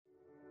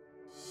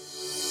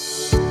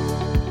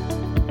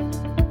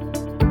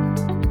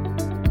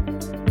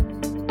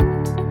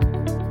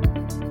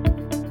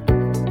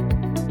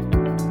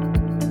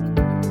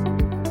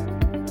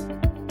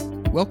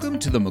Welcome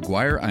to the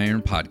Maguire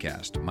Iron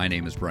Podcast. My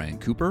name is Brian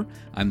Cooper.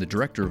 I'm the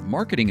Director of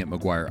Marketing at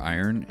Maguire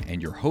Iron and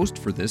your host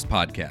for this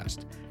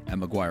podcast. At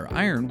Maguire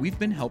Iron, we've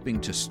been helping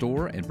to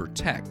store and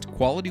protect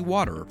quality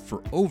water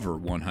for over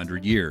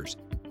 100 years.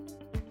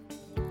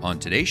 On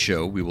today's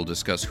show, we will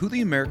discuss who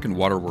the American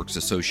Water Works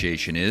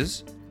Association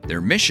is,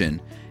 their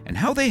mission, and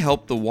how they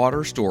help the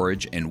water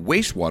storage and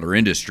wastewater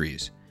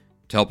industries.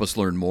 To help us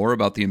learn more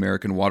about the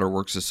American Water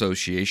Works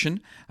Association,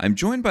 I'm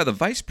joined by the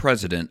Vice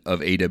President of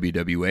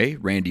AWWA,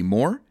 Randy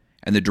Moore,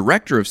 and the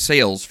Director of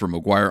Sales for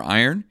Maguire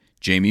Iron,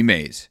 Jamie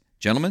Mays.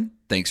 Gentlemen,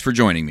 thanks for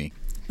joining me.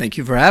 Thank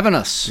you for having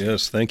us.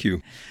 Yes, thank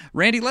you.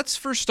 Randy, let's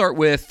first start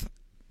with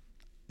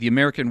the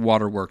American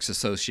Water Works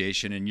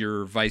Association and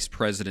your vice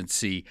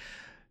presidency.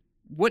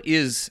 What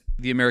is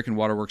the American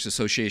Water Works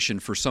Association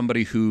for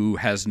somebody who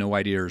has no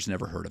idea or has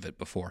never heard of it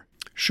before?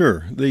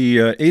 Sure. The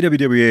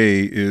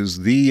AWWA is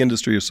the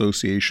industry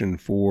association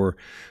for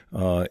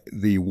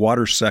the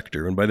water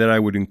sector, and by that I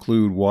would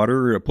include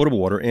water, potable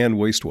water, and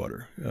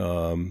wastewater.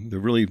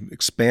 They've really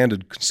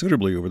expanded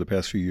considerably over the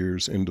past few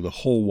years into the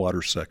whole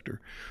water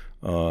sector.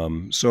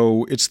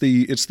 So it's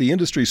the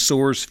industry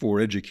source for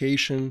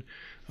education,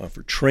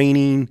 for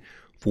training,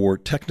 for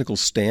technical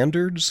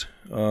standards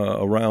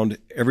around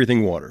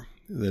everything water.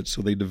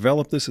 So they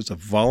developed this. It's a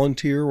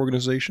volunteer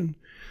organization.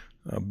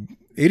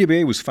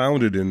 AWWA was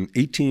founded in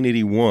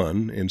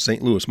 1881 in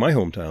St. Louis, my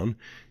hometown,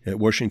 at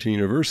Washington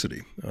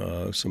University.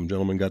 Some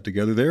gentlemen got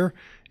together there,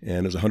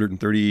 and it was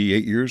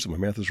 138 years, if my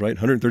math is right,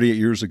 138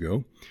 years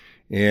ago.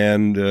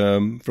 And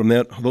from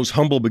those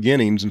humble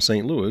beginnings in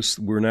St. Louis,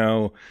 we're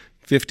now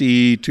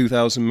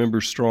 52,000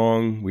 members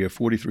strong. We have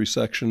 43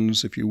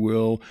 sections, if you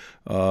will,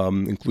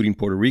 including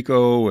Puerto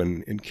Rico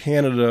and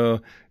Canada,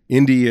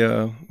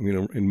 India,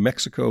 in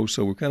Mexico,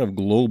 so we're kind of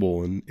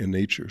global in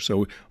nature.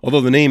 So although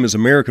the name is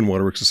American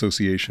Water Works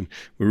Association,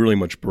 we're really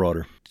much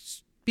broader.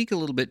 Speak a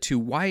little bit to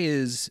why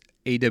is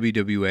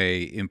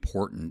AWWA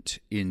important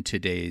in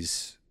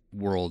today's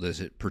world as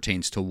it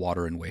pertains to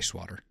water and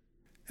wastewater?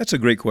 That's a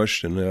great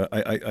question.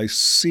 I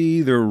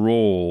see their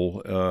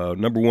role,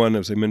 number one,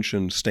 as I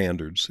mentioned,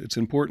 standards. It's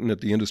important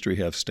that the industry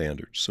have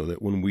standards so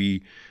that when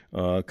we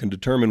can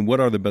determine what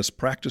are the best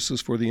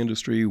practices for the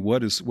industry,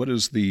 what is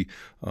the,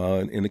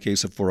 in the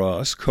case of for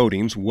us,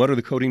 coatings, what are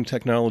the coating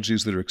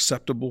technologies that are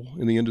acceptable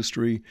in the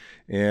industry?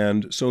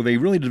 And so they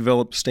really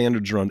develop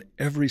standards around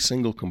every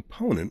single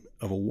component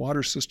of a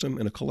water system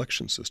and a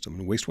collection system,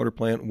 a wastewater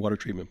plant and water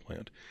treatment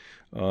plant.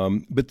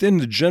 But then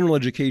the general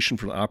education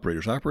for the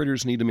operators.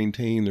 Operators need to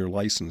maintain their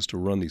license to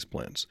run these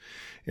plants.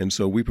 And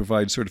so we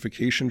provide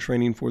certification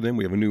training for them.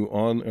 We have a new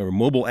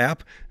mobile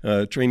app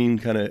training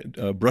kind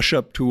of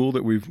brush-up tool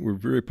that we're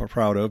very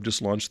proud of,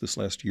 just launched this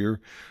last year.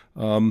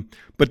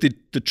 But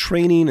the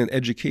training and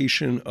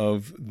education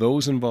of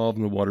those involved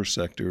in the water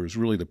sector is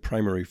really the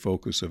primary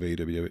focus of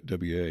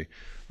AWWA.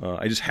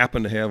 I just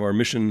happen to have our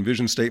mission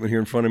vision statement here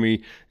in front of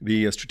me,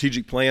 the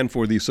strategic plan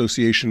for the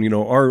association.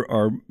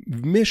 Our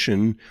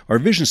mission, our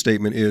vision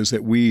statement is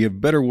that we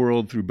have better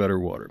world through better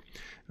water.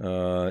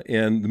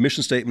 And the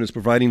mission statement is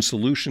providing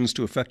solutions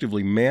to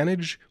effectively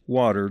manage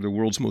water, the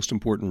world's most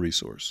important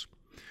resource.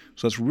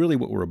 So that's really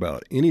what we're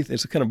about.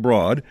 It's kind of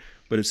broad,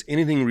 but it's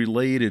anything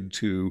related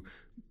to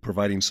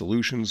providing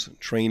solutions,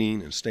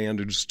 training, and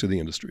standards to the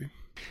industry.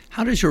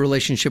 How does your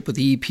relationship with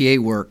the EPA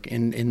work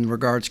in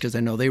regards, because I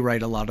know they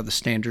write a lot of the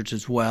standards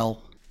as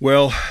well?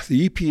 Well,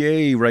 the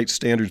EPA writes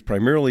standards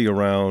primarily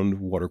around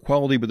water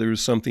quality, but there is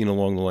something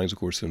along the lines, of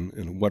course,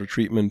 in water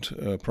treatment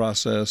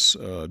process,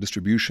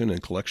 distribution,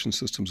 and collection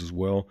systems as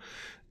well.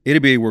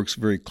 AWWA works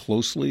very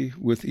closely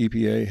with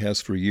EPA,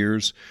 has for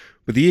years,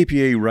 but the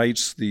EPA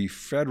writes the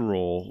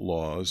federal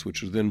laws,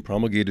 which are then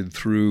promulgated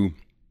through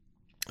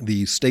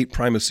the state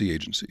primacy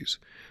agencies.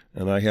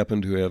 And I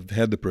happen to have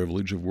had the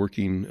privilege of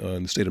working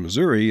in the state of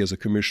Missouri as a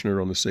commissioner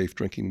on the Safe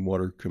Drinking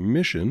Water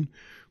Commission,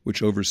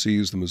 which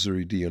oversees the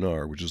Missouri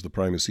DNR, which is the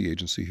primacy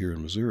agency here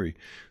in Missouri.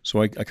 So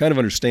I kind of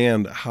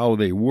understand how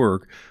they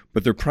work,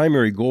 but their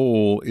primary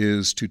goal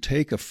is to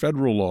take a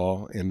federal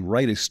law and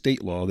write a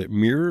state law that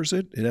mirrors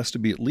it. It has to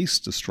be at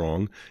least as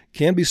strong,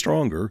 can be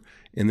stronger,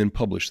 and then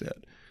publish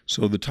that.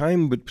 So the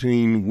time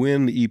between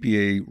when the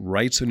EPA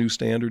writes a new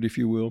standard, if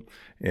you will,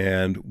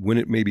 and when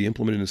it may be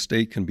implemented in a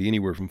state can be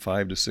anywhere from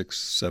 5 to 6,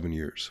 7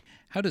 years.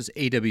 How does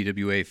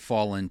AWWA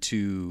fall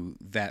into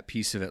that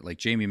piece of it, like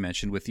Jamie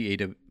mentioned, with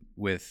the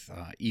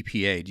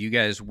EPA? Do you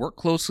guys work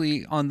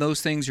closely on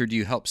those things, or do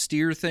you help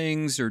steer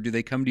things, or do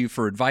they come to you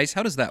for advice?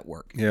 How does that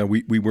work? Yeah,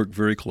 we work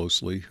very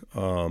closely.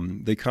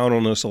 They count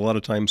on us a lot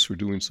of times for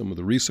doing some of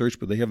the research,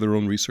 but they have their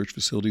own research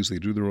facilities. They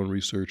do their own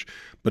research,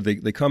 but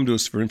they come to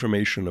us for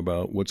information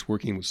about what's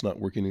working, what's not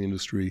working in the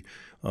industry.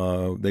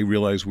 They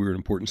realize we're an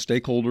important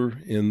stakeholder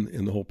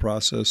in the whole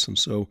process. And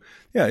so,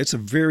 yeah, it's a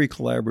very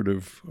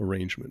collaborative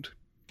arrangement.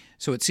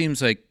 So it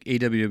seems like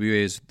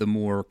AWWA is the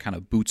more kind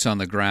of boots on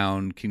the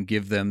ground, can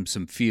give them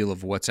some feel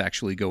of what's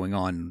actually going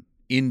on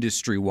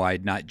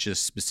industry-wide, not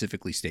just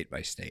specifically state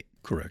by state.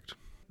 Correct.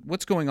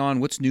 What's going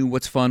on? What's new?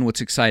 What's fun?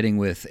 What's exciting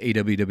with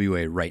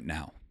AWWA right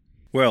now?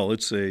 Well,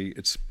 it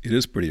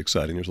is pretty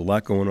exciting. There's a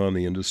lot going on in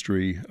the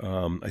industry.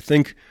 I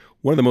think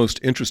one of the most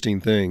interesting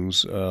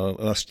things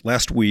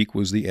last week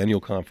was the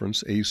annual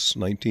conference. ACE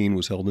 19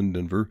 was held in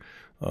Denver.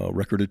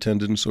 Record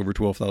attendance, over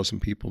 12,000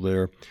 people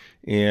there.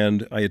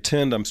 And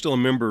I'm still a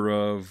member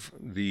of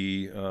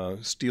the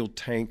main steel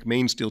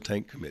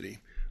tank committee.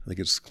 I think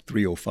it's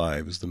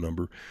 305 is the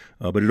number.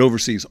 But it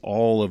oversees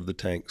all of the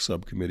tank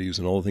subcommittees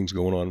and all the things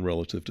going on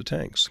relative to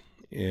tanks.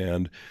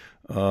 And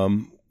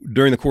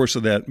during the course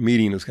of that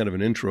meeting, as kind of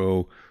an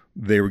intro,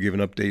 they were giving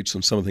updates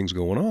on some of the things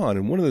going on.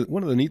 And one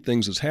of the neat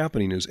things that's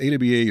happening is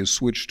AWWA has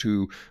switched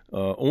to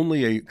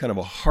only a kind of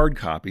a hard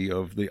copy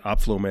of the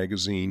OpFlow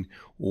magazine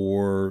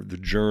or the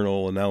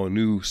journal, and now a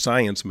new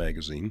science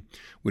magazine,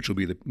 which will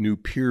be the new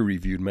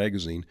peer-reviewed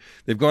magazine.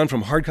 They've gone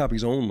from hard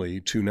copies only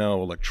to now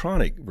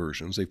electronic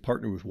versions. They've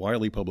partnered with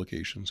Wiley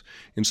Publications.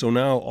 And so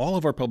now all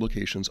of our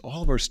publications,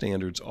 all of our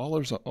standards, all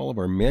of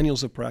our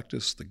manuals of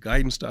practice, the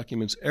guidance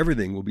documents,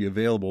 everything will be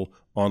available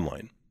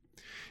online.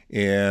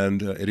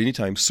 And at any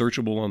time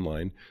searchable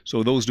online.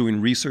 So those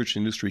doing research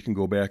industry can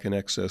go back and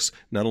access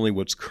not only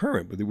what's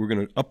current, but we're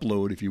going to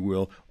upload, if you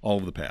will, all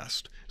of the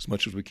past as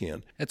much as we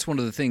can. That's one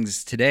of the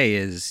things today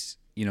is,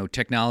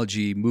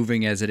 technology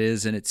moving as it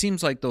is, and it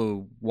seems like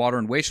the water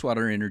and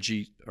wastewater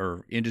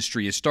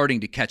industry is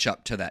starting to catch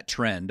up to that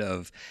trend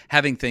of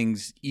having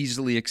things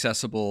easily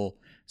accessible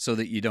so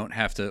that you don't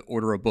have to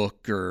order a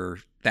book or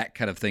that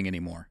kind of thing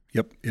anymore.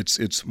 Yep,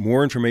 it's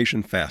more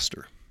information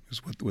faster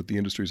is what the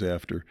industry's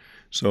after.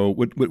 So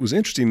what was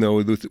interesting,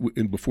 though,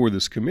 before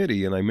this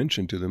committee, and I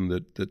mentioned to them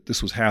that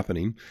this was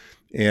happening,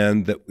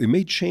 and that it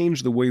may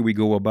change the way we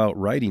go about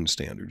writing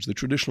standards. The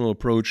traditional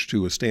approach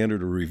to a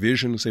standard or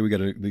revision, say we got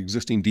the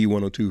existing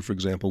D102, for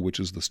example, which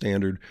is the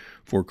standard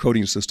for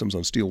coating systems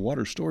on steel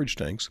water storage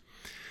tanks.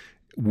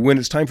 When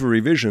it's time for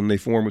revision, they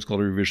form what's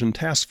called a revision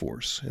task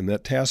force. And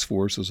that task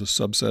force, as a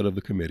subset of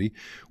the committee,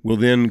 will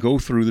then go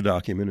through the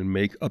document and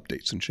make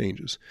updates and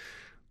changes.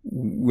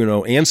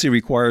 ANSI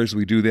requires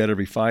we do that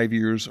every 5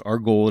 years. Our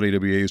goal at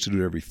AWWA is to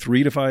do it every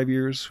 3 to 5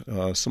 years,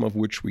 some of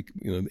which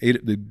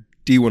the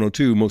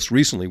D102 most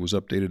recently was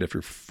updated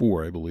after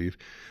 4, I believe.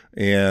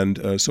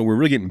 And so we're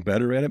really getting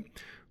better at it.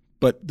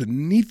 But the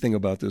neat thing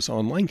about this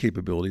online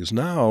capability is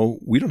now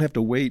we don't have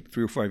to wait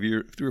 3 or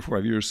 4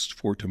 years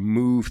for it to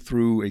move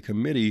through a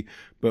committee,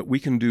 but we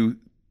can do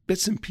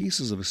bits and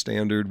pieces of a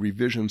standard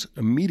revisions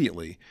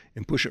immediately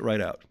and push it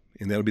right out.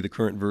 And that'll be the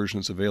current version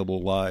that's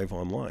available live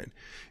online.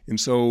 And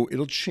so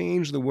it'll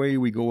change the way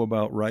we go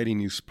about writing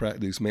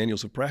these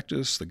manuals of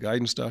practice, the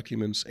guidance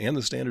documents, and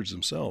the standards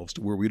themselves,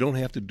 to where we don't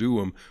have to do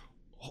them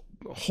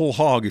whole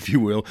hog, if you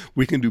will.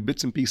 We can do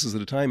bits and pieces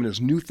at a time, and as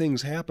new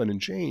things happen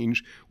and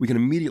change, we can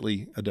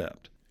immediately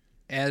adapt.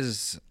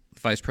 As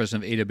Vice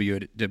President of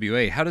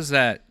AWWA, how does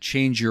that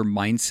change your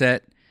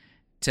mindset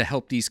to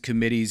help these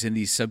committees and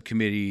these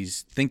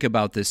subcommittees think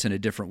about this in a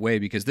different way?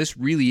 Because this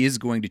really is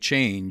going to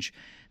change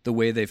the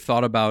way they've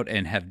thought about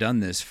and have done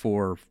this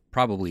for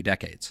probably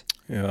decades.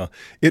 Yeah,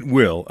 it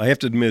will. I have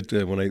to admit,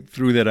 when I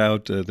threw that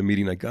out at the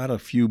meeting, I got a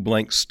few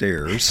blank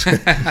stares.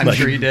 I'm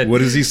sure you did.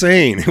 What is he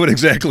saying? What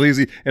exactly is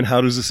he? And how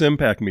does this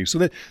impact me?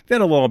 So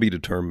that'll all be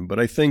determined. But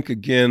I think,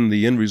 again,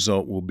 the end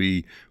result will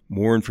be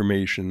more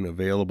information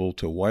available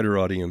to a wider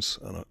audience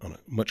on a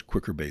much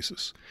quicker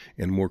basis,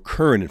 and more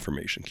current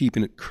information.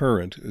 Keeping it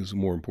current is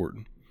more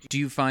important. Do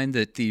you find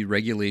that the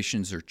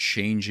regulations are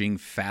changing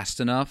fast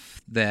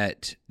enough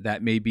that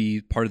may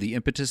be part of the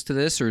impetus to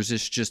this, or is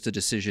this just a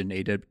decision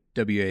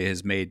AWWA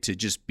has made to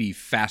just be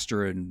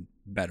faster and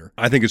better?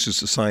 I think it's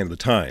just a sign of the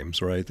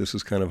times, right? This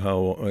is kind of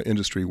how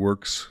industry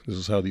works. This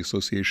is how the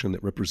association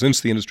that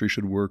represents the industry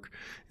should work.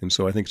 And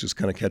so I think it's just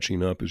kind of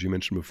catching up, as you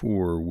mentioned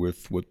before,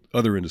 with what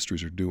other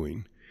industries are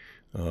doing.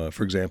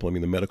 For example,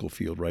 the medical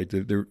field, right?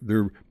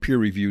 Their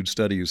peer-reviewed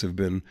studies have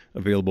been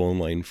available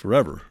online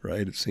forever,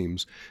 right? It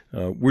seems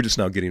we're just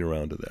now getting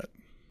around to that.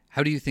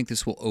 How do you think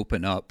this will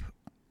open up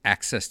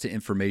access to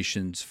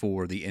information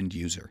for the end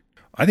user?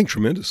 I think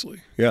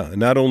tremendously, yeah. And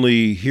not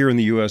only here in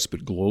the U.S.,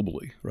 but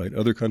globally, right?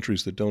 Other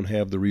countries that don't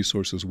have the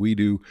resources we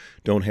do,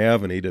 don't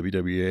have an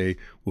AWWA,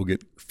 will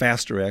get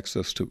faster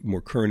access to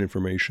more current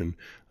information,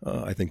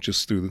 I think,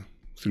 just through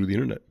the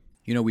internet.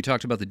 We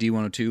talked about the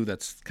D102.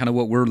 That's kind of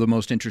what we're the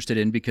most interested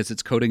in because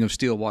it's coating of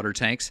steel water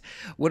tanks.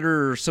 What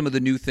are some of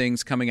the new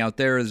things coming out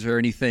there? Is there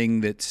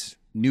anything that's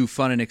new,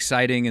 fun, and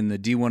exciting in the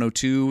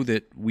D102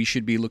 that we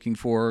should be looking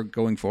for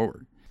going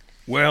forward?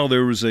 Well,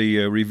 there was a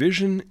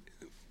revision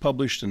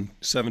published in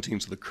 17,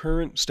 so the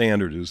current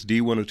standard is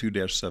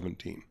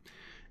D102-17.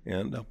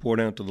 And I'll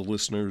point out to the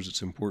listeners,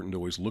 it's important to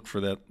always look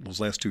for those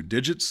last 2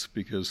 digits,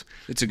 because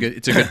it's a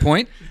good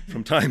point.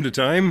 From time to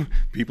time,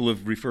 people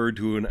have referred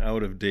to an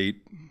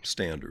out-of-date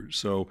standard.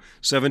 So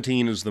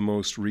 17 is the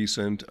most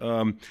recent.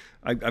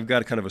 I've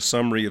got kind of a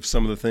summary of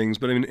some of the things,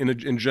 but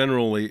in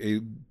general, a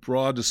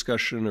broader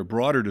discussion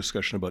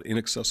about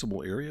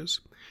inaccessible areas,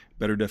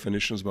 better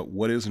definitions about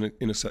what is an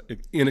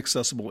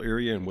inaccessible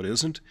area and what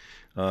isn't.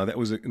 That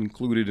was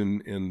included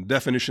in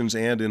definitions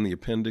and in the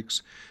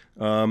appendix.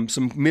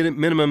 Some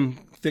minimum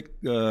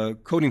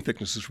coating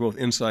thicknesses for both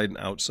inside and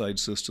outside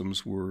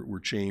systems were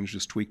changed,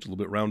 just tweaked a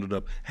little bit, rounded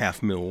up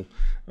 0.5 mil,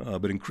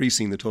 but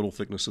increasing the total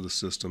thickness of the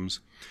systems.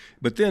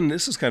 But then,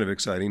 this is kind of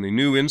exciting, a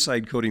new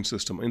inside coating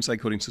system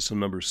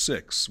number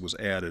 6 was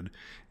added,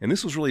 and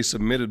this was really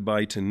submitted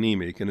by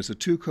Tnemic, and it's a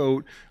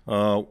two-coat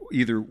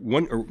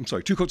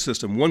two-coat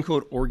system,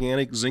 one-coat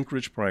organic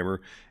zinc-rich primer,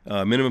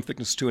 minimum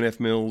thickness 2.5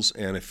 mils,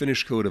 and a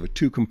finish coat of a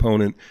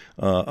 2-component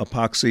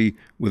epoxy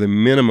with a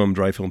minimum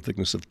dry film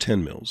thickness of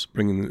 10 mils,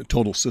 bringing the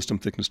total system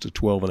thickness to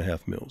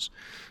 12.5 mils.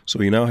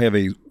 So you now have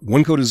a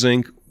 1 coat of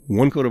zinc,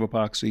 1 coat of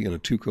epoxy, and a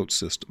 2-coat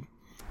system.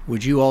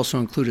 Would you also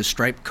include a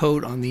stripe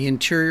coat on the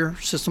interior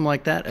system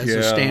like that as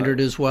a standard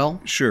as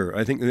well? Sure.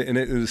 I think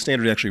the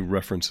standard actually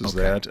references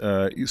that.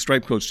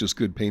 Stripe coat's just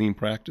good painting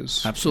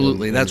practice.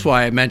 Absolutely. That's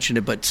why I mentioned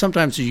it. But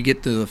sometimes as you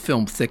get to the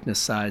film thickness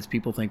size,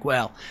 people think,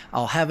 well,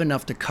 I'll have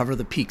enough to cover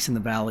the peaks and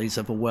the valleys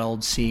of a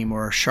weld seam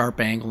or a sharp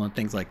angle and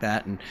things like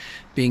that. And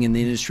being in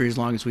the industry as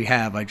long as we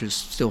have, I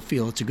just still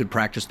feel it's a good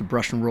practice to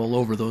brush and roll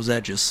over those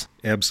edges.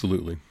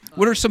 Absolutely.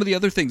 What are some of the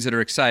other things that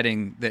are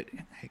exciting that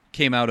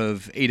came out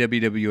of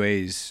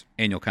AWWA's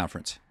annual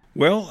conference?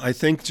 Well, I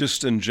think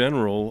just in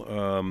general,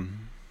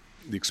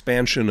 the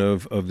expansion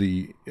of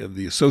the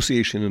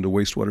association into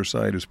wastewater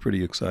side is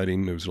pretty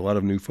exciting. There's a lot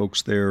of new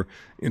folks there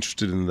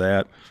interested in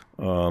that.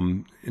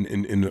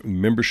 And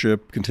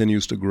membership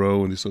continues to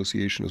grow in the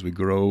association as we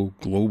grow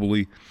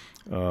globally.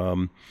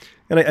 And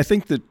I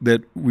think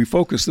that we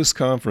focus this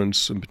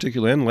conference in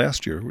particular, and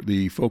last year,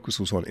 the focus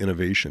was on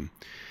innovation.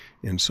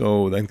 And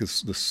so I think the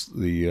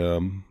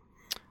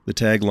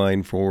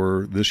tagline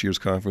for this year's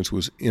conference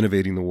was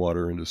innovating the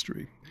water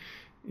industry.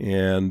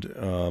 And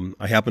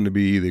I happen to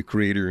be the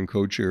creator and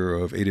co-chair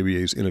of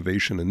AWWA's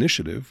Innovation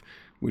Initiative,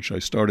 which I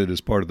started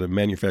as part of the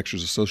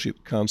Manufacturers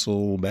Associate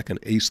Council back in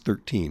ACE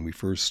 13. We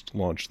first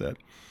launched that.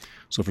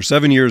 So for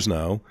 7 years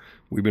now,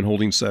 we've been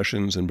holding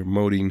sessions and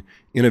promoting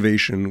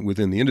innovation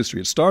within the industry.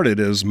 It started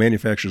as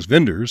manufacturers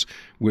vendors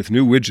with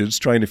new widgets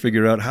trying to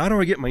figure out, how do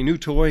I get my new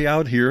toy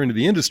out here into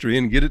the industry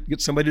and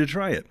get somebody to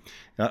try it?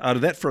 Out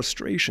of that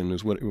frustration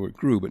is what it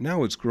grew, but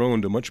now it's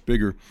grown to much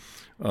bigger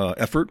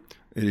effort.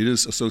 It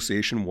is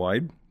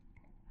association-wide.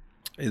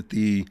 At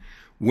the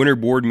winter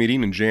board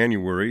meeting in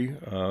January,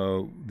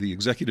 the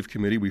executive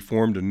committee, we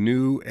formed a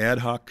new ad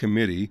hoc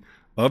committee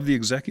of the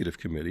executive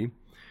committee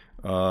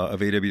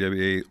of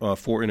AWWA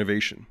for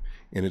innovation.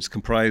 And it's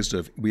comprised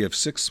of, we have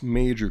 6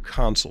 major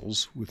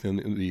consuls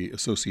within the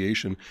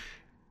association.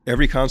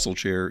 Every consul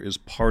chair is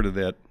part of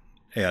that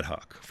ad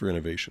hoc for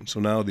innovation. So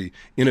now the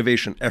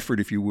innovation effort,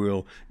 if you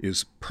will,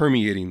 is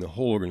permeating the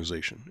whole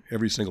organization,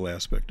 every single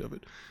aspect of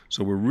it.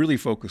 So we're really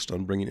focused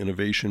on bringing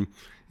innovation,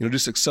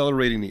 just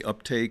accelerating the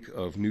uptake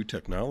of new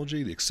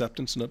technology, the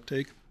acceptance and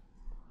uptake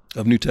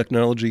of new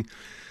technology.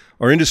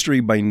 Our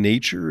industry by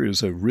nature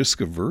is a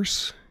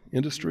risk-averse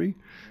industry.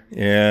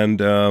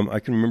 And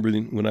I can remember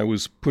when I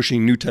was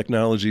pushing new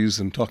technologies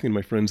and talking to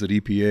my friends at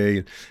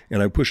EPA,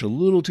 and I push a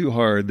little too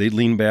hard, they'd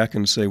lean back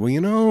and say,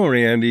 well,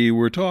 Randy,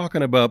 we're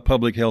talking about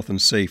public health and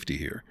safety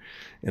here.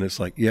 And it's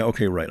like, yeah,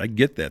 okay, right, I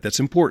get that. That's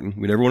important.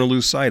 We never want to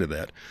lose sight of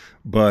that.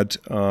 But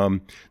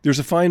there's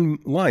a fine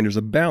line. There's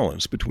a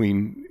balance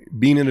between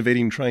being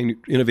innovative,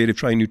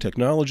 trying new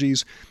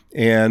technologies,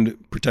 and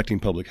protecting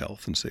public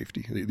health and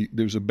safety.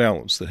 There's a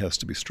balance that has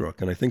to be struck.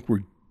 And I think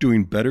we're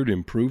doing better to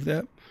improve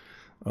that.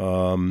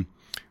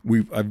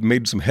 I've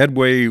made some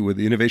headway with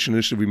the Innovation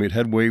Initiative. We made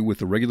headway with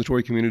the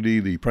regulatory community,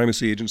 the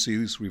primacy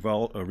agencies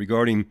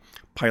regarding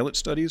pilot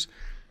studies.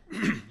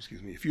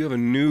 Excuse me. If you have a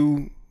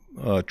new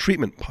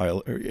treatment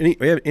pilot or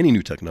any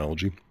new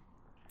technology,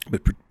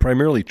 but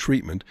primarily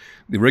treatment,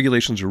 the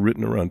regulations are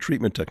written around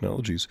treatment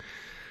technologies.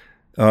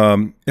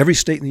 Every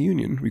state in the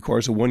union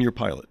requires a 1-year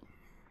pilot,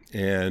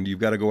 and you've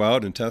got to go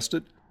out and test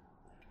it.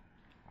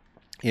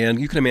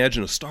 And you can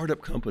imagine a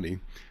startup company.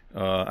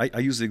 I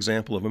use the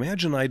example of,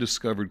 imagine I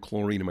discovered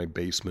chlorine in my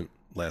basement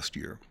last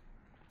year.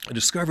 I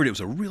discovered it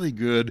was really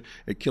good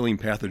at killing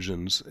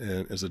pathogens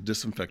as a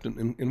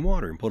disinfectant in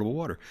water, in potable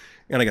water.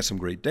 And I got some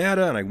great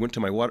data, and I went to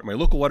my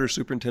local water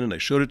superintendent. I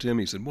showed it to him.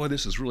 He said, boy,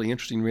 this is really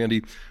interesting,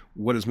 Randy.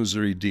 What does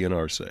Missouri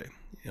DNR say?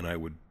 And I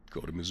would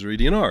go to Missouri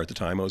DNR. At the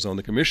time, I was on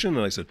the commission,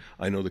 and I said,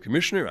 I know the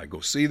commissioner. I'd go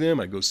see them.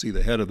 I'd go see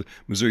the head of the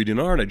Missouri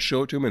DNR, and I'd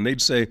show it to them, and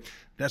they'd say,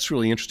 that's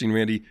really interesting,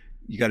 Randy.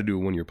 You got to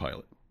do a 1-year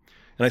pilot.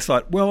 And I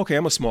thought, well, okay,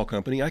 I'm a small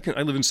company. I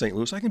live in St.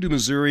 Louis. I can do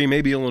Missouri,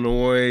 maybe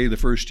Illinois the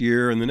first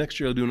year, and the next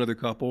year I'll do another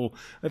couple.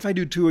 If I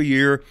do 2 a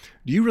year,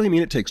 do you really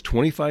mean it takes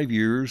 25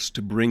 years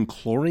to bring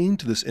chlorine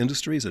to this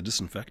industry as a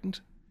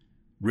disinfectant?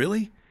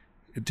 Really?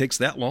 It takes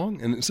that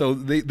long? And so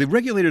the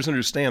regulators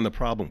understand the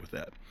problem with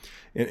that.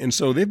 And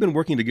so they've been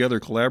working together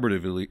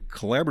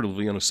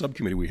collaboratively on a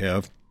subcommittee we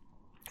have,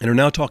 and are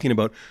now talking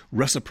about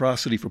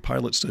reciprocity for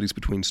pilot studies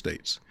between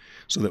states,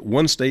 so that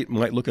one state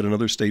might look at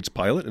another state's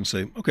pilot and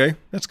say, okay,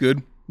 that's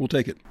good, we'll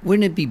take it.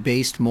 Wouldn't it be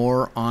based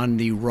more on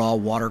the raw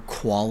water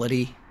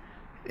quality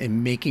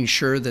and making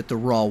sure that the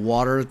raw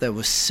water that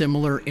was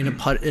similar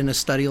in a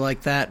study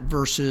like that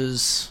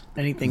versus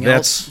Anything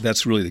else?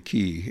 That's really the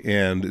key,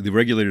 and the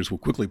regulators will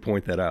quickly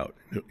point that out.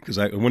 Because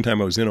one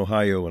time I was in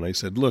Ohio and I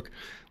said, look,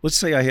 let's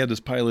say I had this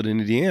pilot in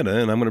Indiana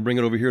and I'm going to bring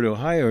it over here to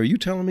Ohio. Are you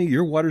telling me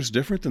your water's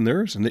different than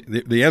theirs? And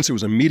the answer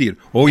was immediate.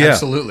 Oh, yeah.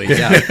 Absolutely,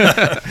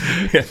 yeah.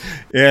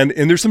 and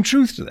there's some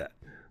truth to that.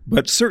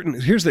 But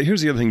here's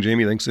the other thing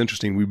Jamie thinks is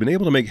interesting. We've been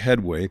able to make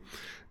headway.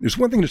 There's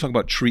one thing to talk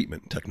about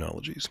treatment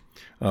technologies,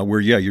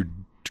 where, you're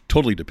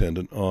totally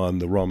dependent on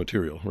the raw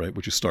material, right,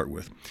 which you start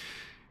with.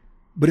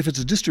 But if it's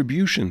a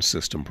distribution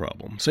system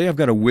problem, say I've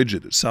got a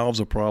widget that solves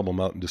a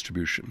problem out in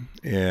distribution,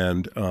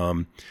 and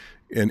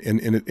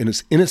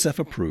it's NSF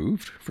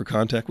approved for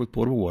contact with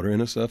potable water,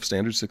 NSF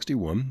standard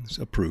 61 is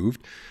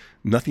approved.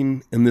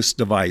 Nothing in this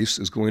device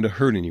is going to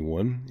hurt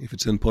anyone if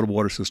it's in potable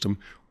water system.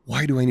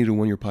 Why do I need a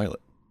 1-year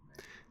pilot?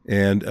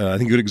 And I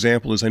think a good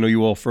example is I know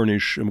you all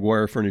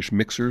Maguire furnish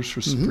mixers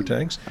for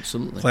tanks.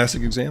 Absolutely.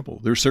 Classic example.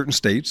 There are certain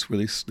states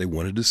where they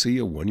wanted to see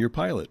a 1-year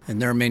pilot.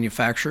 And there are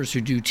manufacturers who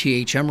do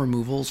THM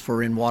removals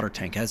for in-water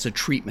tank as a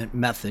treatment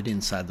method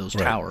inside those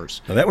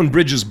towers. Now that one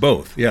bridges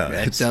both. Yeah,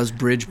 it does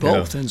bridge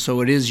both. And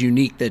so it is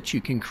unique that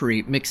you can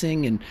create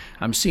mixing. And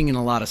I'm seeing in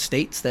a lot of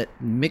states that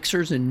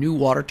mixers in new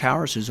water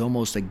towers is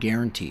almost a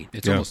guarantee.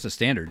 It's almost a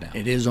standard now.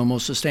 It is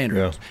almost a standard.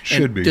 Yeah,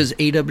 should be. Does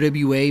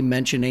AWWA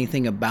mention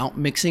anything about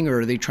mixing, or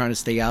are they trying to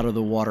stay out of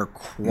the water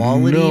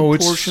quality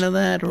portion of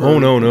that? Or? Oh,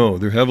 no.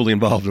 They're heavily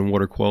involved in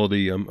water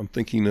quality. I'm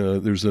thinking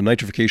there's a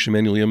nitrification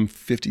manual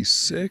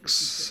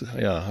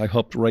M56. Yeah, I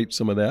helped write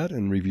some of that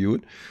and review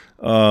it.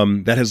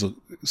 That has a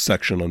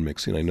section on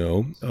mixing, I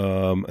know.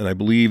 And I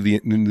believe the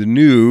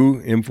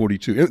new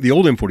M42, the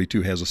old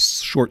M42 has a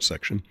short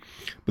section,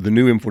 but the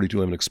new M42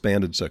 will have an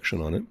expanded section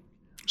on it.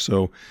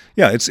 So,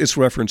 it's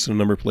referenced in a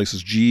number of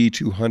places.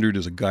 G200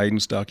 is a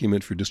guidance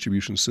document for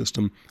distribution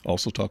system,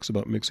 also talks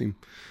about mixing.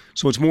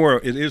 So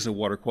it is a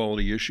water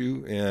quality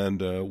issue and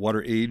a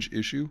water age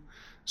issue.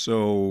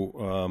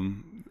 So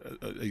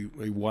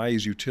a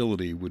wise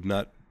utility would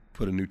not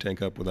put a new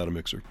tank up without a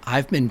mixer.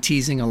 I've been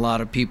teasing a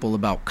lot of people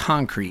about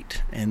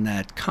concrete, and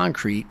that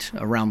concrete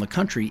around the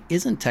country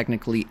isn't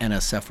technically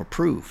NSF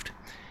approved.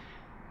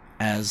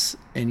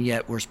 And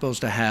yet we're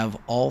supposed to have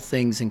all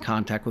things in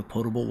contact with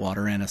potable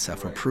water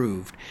NSF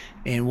approved.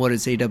 And what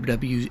is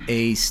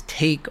AWWA's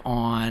take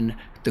on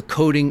the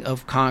coating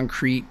of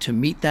concrete to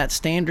meet that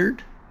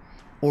standard?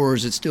 Or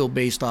is it still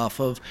based off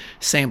of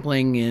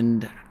sampling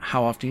and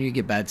how often you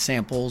get bad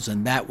samples,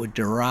 and that would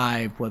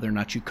derive whether or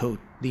not you coat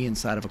the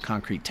inside of a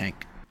concrete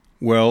tank?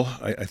 Well,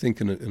 I think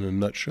in a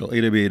nutshell,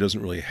 AWWA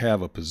doesn't really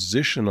have a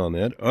position on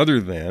that other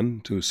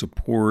than to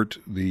support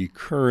the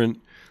current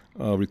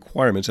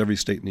requirements. Every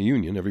state in the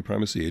union, every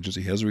primacy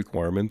agency has a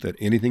requirement that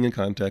anything in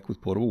contact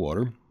with potable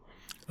water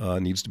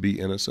needs to be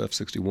NSF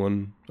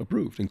 61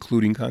 approved,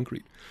 including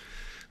concrete,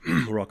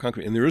 raw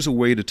concrete. And there is a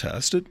way to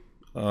test it.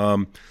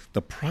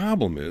 The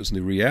problem is, and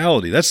the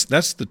reality, that's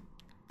the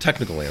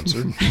technical answer.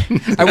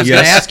 I was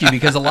going to ask you,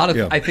 because a lot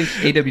of, I think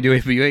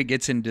AWWA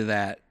gets into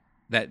that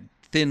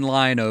thin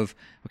line of,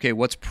 okay,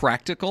 what's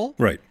practical?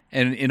 Right.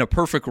 And in a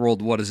perfect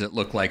world, what does it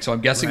look like? So I'm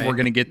guessing we're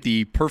going to get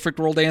the perfect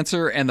world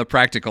answer and the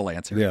practical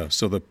answer. Yeah,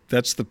 so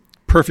that's the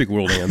perfect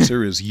world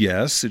answer is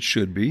yes, it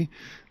should be.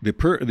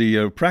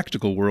 The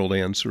practical world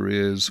answer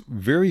is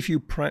very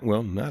few,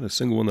 not a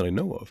single one that I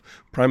know of,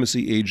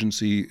 primacy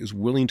agency is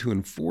willing to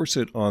enforce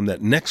it on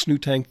that next new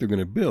tank they're going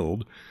to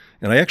build.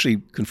 And I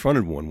actually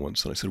confronted one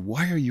once, and I said,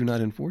 why are you not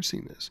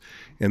enforcing this?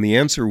 And the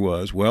answer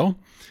was,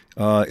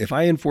 if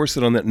I enforce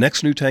it on that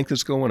next new tank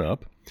that's going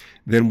up,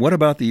 then what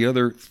about the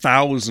other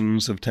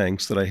thousands of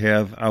tanks that I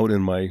have out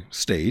in my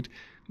state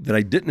that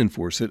I didn't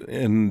enforce it?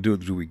 And do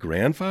we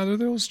grandfather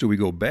those? Do we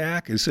go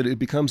back? I said it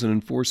becomes an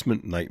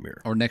enforcement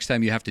nightmare. Or next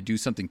time you have to do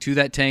something to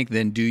that tank,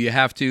 then do you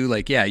have to?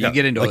 You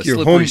get into a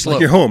slippery slope.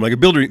 Like your home, like a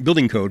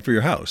building code for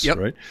your house,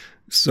 right?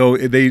 So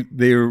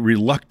they're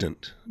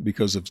reluctant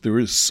because there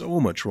is so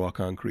much raw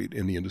concrete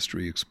in the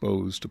industry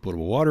exposed to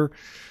potable water.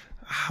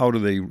 How do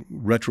they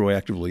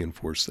retroactively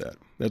enforce that?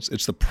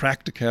 It's the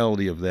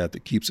practicality of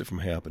that keeps it from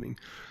happening.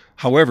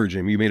 However,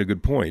 Jim, you made a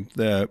good point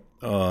that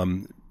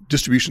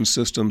distribution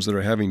systems that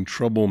are having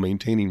trouble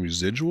maintaining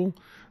residual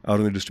out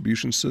in the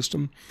distribution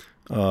system,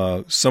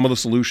 some of the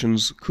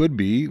solutions could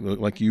be,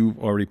 like you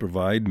already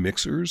provide,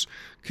 mixers,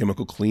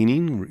 chemical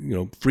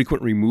cleaning,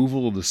 frequent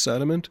removal of the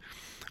sediment.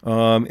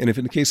 And if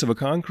in the case of a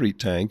concrete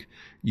tank,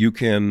 you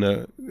can,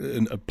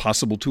 a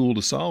possible tool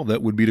to solve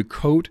that would be to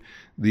coat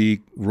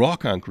the raw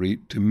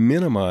concrete to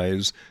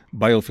minimize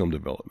biofilm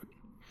development.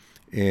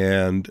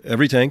 And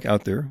every tank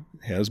out there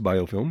has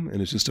biofilm,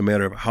 and it's just a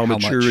matter of how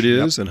mature it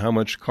is and how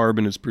much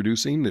carbon it's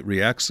producing that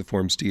reacts to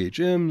forms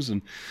THMs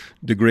and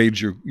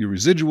degrades your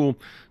residual.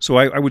 So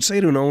I would say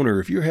to an owner,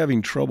 if you're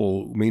having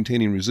trouble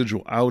maintaining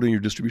residual out in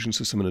your distribution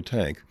system in a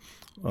tank,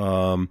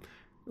 and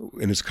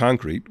it's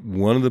concrete,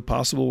 one of the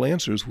possible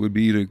answers would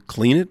be to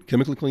clean it,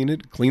 chemically clean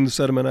it, clean the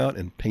sediment out,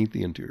 and paint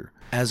the interior.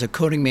 As a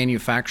coating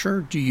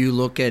manufacturer, do you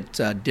look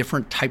at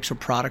different types of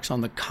products on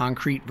the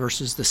concrete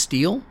versus the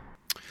steel?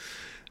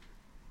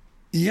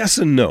 Yes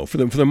and no. For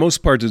the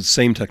most part, it's the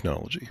same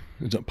technology.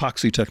 It's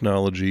epoxy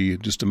technology,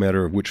 just a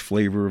matter of which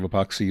flavor of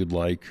epoxy you'd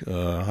like.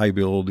 High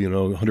build,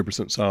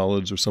 100%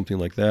 solids or something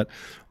like that.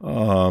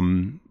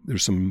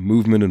 There's some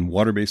movement in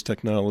water-based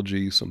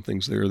technology, some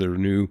things there that are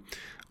new.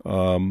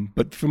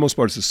 But for the most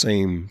part, it's the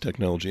same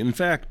technology. And in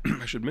fact,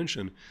 I should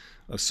mention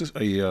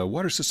a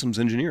water systems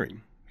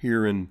engineering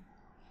here in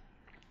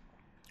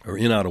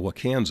AWWA,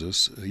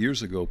 Kansas,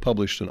 years ago,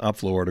 published an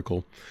AWWA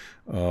article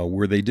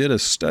where they did a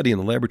study in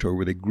the laboratory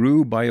where they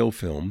grew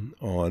biofilm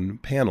on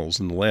panels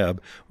in the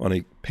lab, on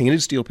a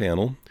painted steel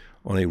panel,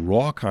 on a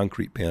raw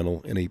concrete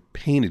panel, and a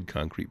painted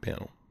concrete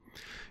panel.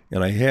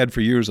 And I had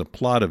for years a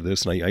plot of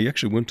this, and I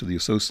actually went to the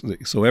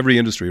association. So every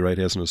industry, right,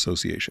 has an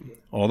association.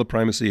 All the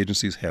primacy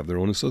agencies have their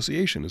own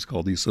association. It's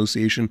called the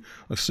Association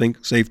of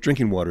Safe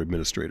Drinking Water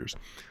Administrators.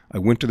 I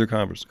went to their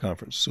conference.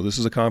 So this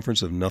is a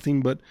conference of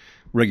nothing but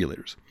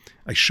regulators.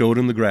 I showed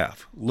them the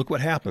graph. Look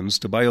what happens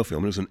to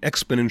biofilm. There's an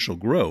exponential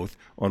growth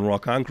on raw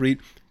concrete,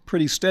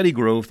 pretty steady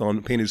growth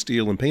on painted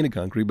steel and painted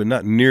concrete, but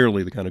not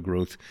nearly the kind of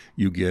growth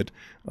you get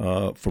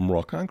from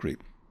raw concrete.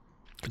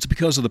 It's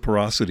because of the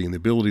porosity and the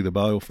ability of the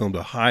biofilm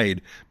to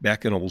hide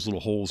back in all those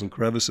little holes and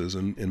crevices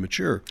and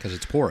mature. Because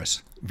it's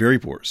porous. Very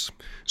porous.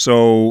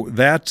 So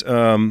that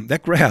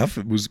graph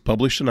was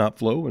published in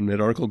AWWA, and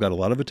that article got a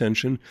lot of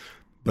attention.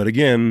 But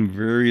again,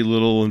 very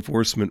little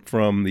enforcement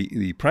from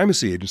the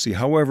primacy agency.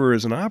 However,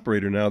 as an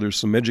operator now, there's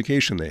some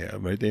education they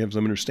have, right? They have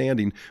some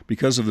understanding.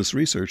 Because of this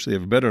research, they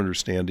have a better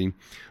understanding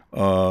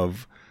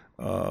of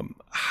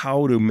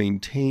how to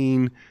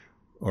maintain,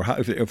 or how,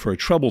 if for a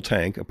trouble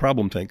tank, a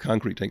problem tank,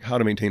 concrete tank, how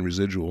to maintain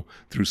residual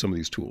through some of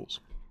these tools.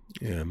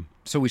 Yeah.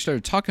 So we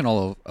started talking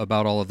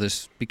about all of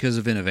this because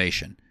of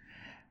innovation.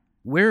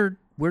 Where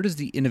does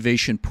the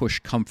innovation push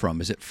come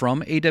from? Is it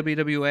from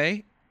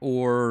AWWA,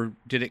 or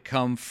did it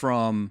come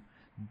from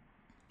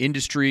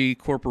industry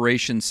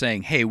corporations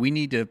saying, hey, we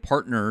need to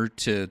partner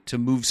to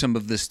move some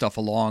of this stuff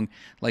along,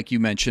 like you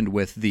mentioned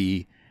with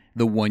the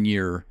 1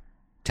 year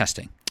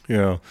testing?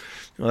 Yeah,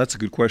 well, that's a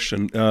good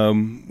question.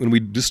 When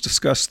we just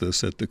discussed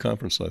this at the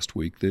conference last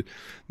week,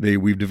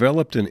 we've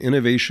developed an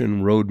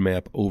innovation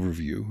roadmap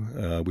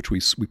overview, which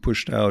we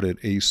pushed out at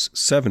ACE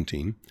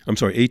 18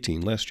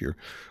 last year,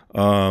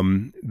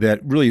 that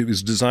really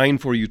is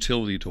designed for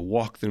utility to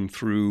walk them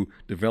through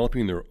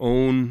developing their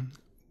own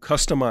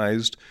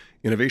customized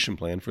innovation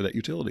plan for that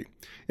utility.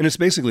 And it's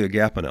basically a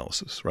gap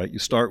analysis, right? You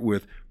start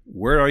with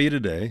where are you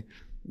today,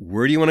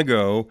 where do you want to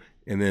go,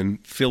 and then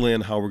fill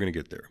in how we're going to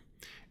get there.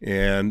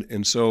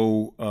 And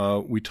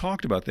so we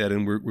talked about that,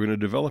 and we're going to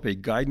develop a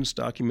guidance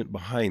document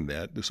behind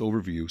that, this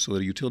overview, so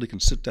that a utility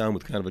can sit down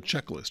with kind of a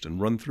checklist and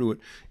run through it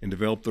and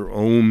develop their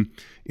own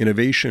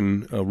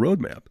innovation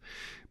roadmap.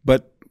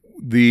 But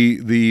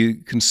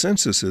the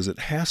consensus is it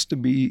has to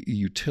be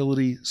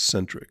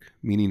utility-centric,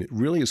 meaning it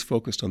really is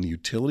focused on the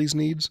utility's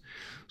needs.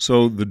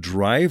 So the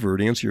driver,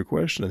 to answer your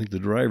question, I think the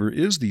driver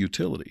is the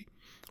utility,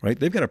 right?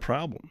 They've got a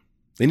problem.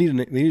 They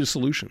need a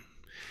solution.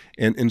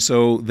 And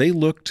so they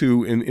look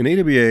to, in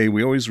AWWA,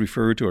 we always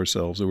refer to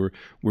ourselves that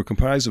we're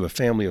comprised of a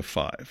family of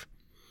five.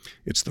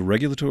 It's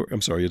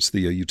the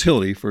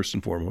utility, first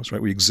and foremost,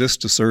 right? We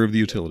exist to serve the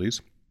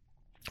utilities.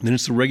 Then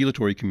it's the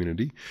regulatory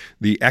community,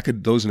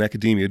 those in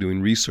academia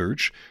doing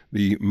research,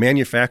 the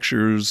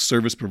manufacturers,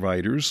 service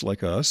providers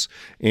like us,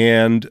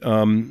 and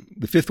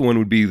the fifth one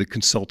would be the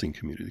consulting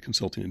community, the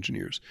consulting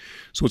engineers.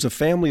 So it's a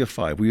family of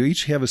five. We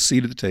each have a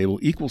seat at the table,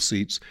 equal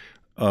seats,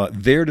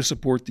 there to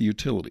support the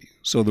utility.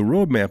 So the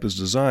roadmap is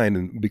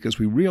designed because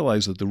we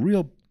realize that the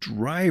real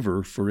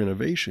driver for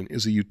innovation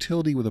is a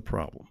utility with a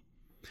problem.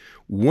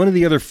 One of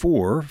the other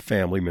four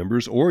family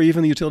members, or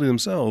even the utility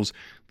themselves,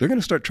 they're going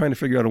to start trying to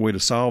figure out a way to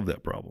solve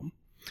that problem.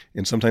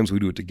 And sometimes we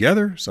do it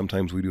together,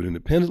 sometimes we do it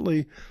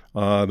independently.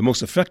 The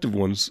most effective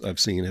ones I've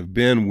seen have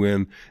been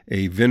when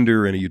a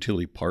vendor and a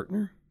utility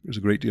partner, there's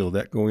a great deal of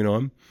that going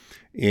on,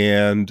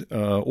 and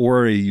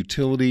or a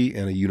utility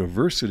and a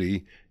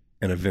university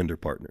and a vendor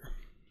partner.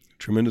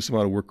 Tremendous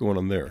amount of work going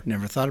on there.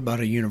 Never thought about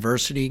a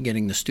university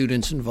getting the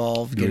students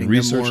involved, doing getting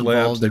research them more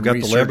labs. involved. They've got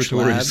the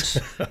laboratories.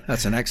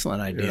 That's an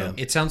excellent idea. Yeah.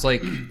 It sounds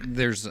like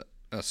there's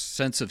a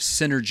sense of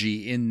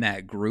synergy in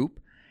that group,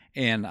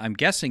 and I'm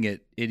guessing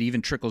it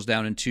even trickles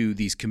down into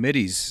these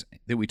committees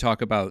that we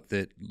talk about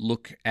that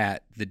look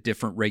at the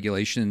different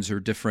regulations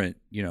or different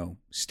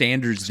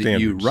standards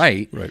that you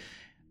write. Right.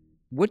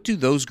 What do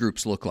those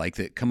groups look like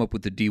that come up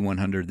with the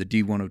D100, the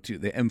D102,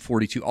 the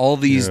M42, all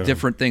these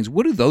different things?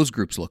 What do those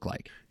groups look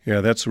like? Yeah,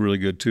 that's really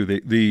good too.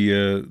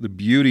 The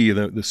beauty,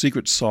 the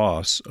secret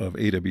sauce of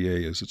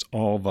AWWA is it's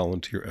all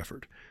volunteer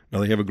effort.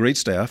 Now they have a great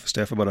staff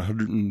about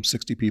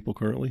 160 people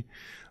currently.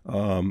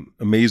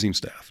 Amazing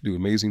staff, do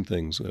amazing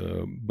things.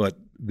 But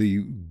the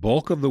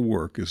bulk of the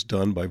work is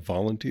done by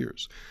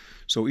volunteers.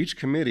 So each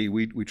committee,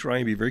 we try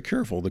and be very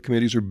careful. The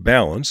committees are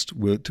balanced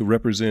to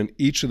represent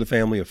each of the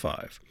family of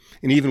five.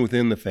 And even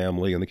within the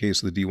family, in the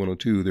case of the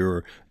D102, there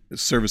are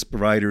service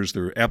providers,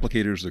 there are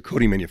applicators, there are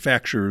coating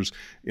manufacturers,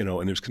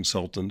 and there's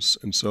consultants.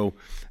 And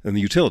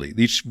the utility.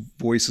 Each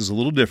voice is a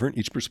little different.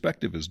 Each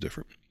perspective is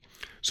different.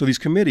 So these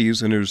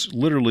committees, and there's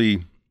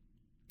literally,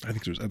 I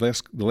think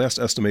the last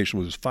estimation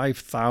was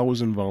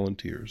 5,000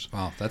 volunteers.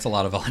 Wow, that's a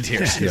lot of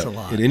volunteers. That is a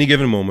lot. At any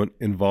given moment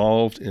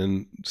involved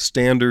in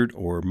standard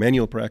or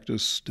manual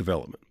practice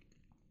development.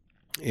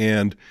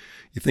 And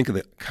you think of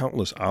the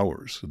countless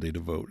hours that they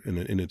devote, and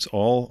it's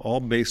all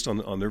based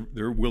on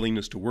their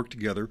willingness to work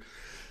together,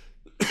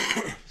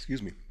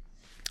 excuse me,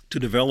 to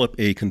develop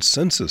a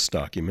consensus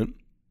document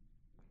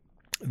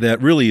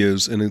that really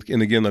is, and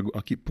again,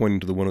 I'll keep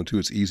pointing to the 102,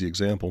 it's an easy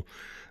example,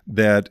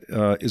 that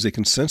is a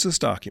consensus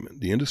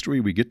document. The industry,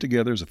 we get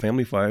together as a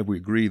family of five, we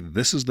agree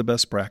this is the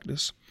best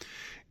practice,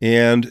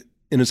 and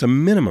it's a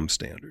minimum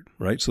standard,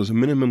 right? So it's a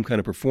minimum kind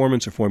of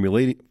performance or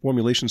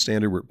formulation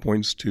standard where it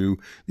points to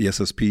the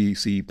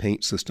SSPC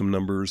paint system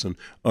numbers and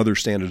other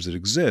standards that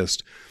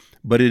exist.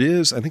 But I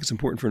think it's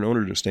important for an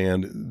owner to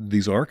understand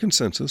these are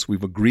consensus.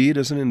 We've agreed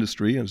as an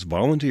industry, as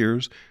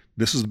volunteers,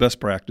 this is the best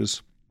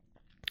practice,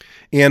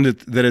 and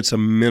that it's a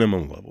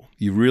minimum level.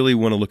 You really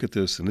want to look at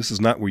this, and this is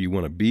not where you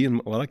want to be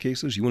in a lot of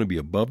cases. You want to be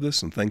above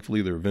this, and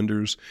thankfully there are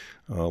vendors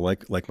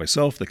like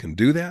myself that can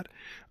do that.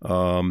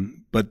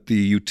 But the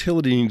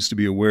utility needs to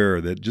be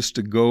aware that just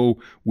to go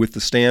with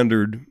the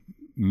standard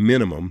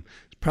minimum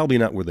is probably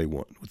not what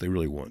they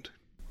really want.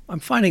 I'm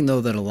finding,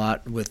 though, that a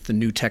lot with the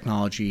new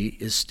technology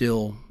is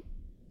still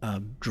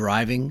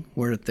driving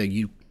where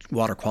the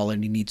water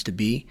quality needs to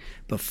be,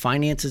 but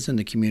finances in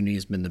the community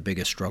has been the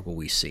biggest struggle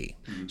we see.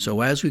 Mm-hmm.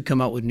 So as we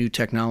come out with new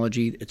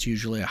technology, it's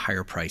usually a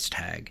higher price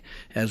tag.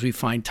 As we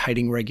find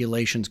tightening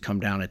regulations come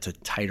down, it's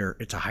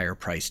a higher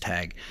price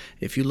tag.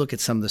 If you look at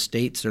some of the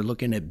states, they're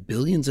looking at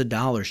billions of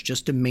dollars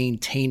just to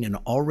maintain an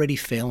already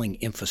failing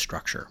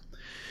infrastructure.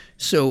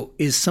 So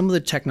is some of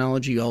the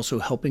technology also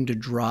helping to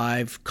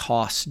drive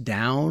costs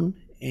down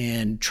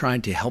and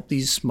trying to help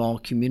these small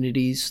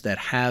communities that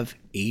have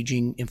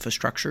aging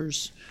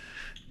infrastructures?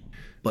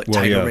 But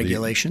tighter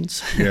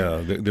regulations.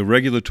 The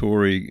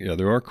regulatory.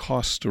 There are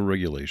costs to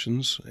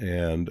regulations,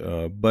 and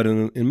but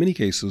in many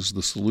cases,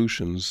 the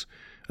solutions.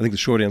 I think the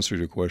short answer to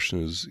your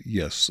question is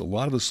yes. A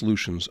lot of the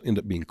solutions end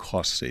up being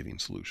cost-saving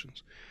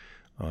solutions,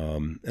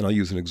 and I'll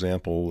use an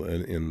example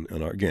in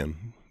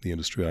again the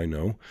industry I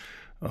know.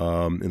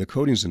 In the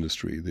coatings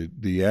industry,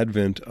 the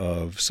advent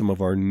of some of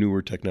our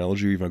newer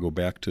technology. Even I go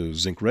back to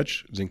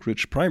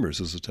zinc-rich primers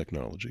as a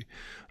technology.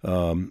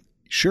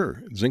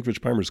 Sure,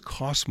 zinc-rich primers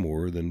cost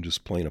more than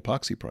just plain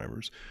epoxy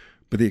primers,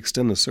 but they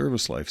extend the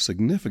service life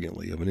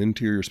significantly of an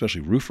interior, especially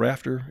roof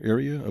rafter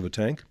area of a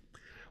tank,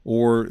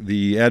 or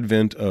the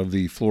advent of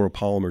the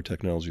fluoropolymer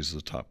technologies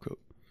as a top coat.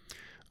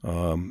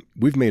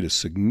 We've made a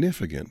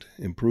significant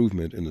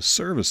improvement in the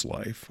service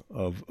life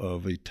of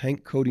a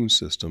tank coating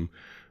system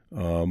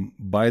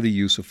by the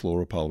use of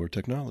fluoropolymer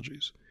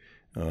technologies.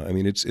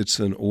 It's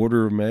an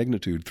order of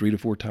magnitude, 3 to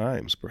 4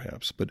 times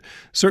perhaps. But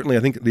certainly, I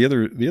think the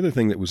other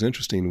thing that was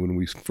interesting when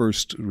we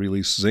first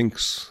released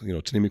zincs,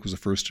 Tnemec was the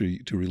first to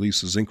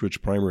release a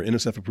zinc-rich primer,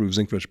 NSF-approved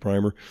zinc-rich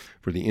primer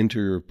for the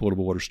interior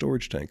potable water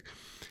storage tank.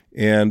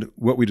 And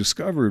what we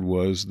discovered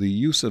was the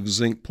use of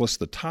zinc plus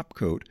the top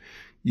coat,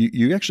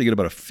 you actually get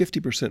about a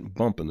 50%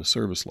 bump in the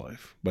service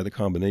life by the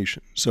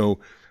combination. So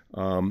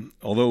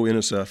although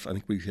NSF, I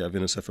think we have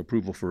NSF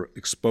approval for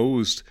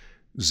exposed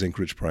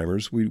zinc-rich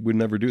primers, we would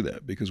never do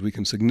that because we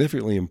can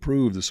significantly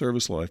improve the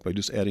service life by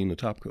just adding the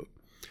top coat.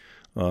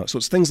 So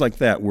it's things like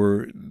that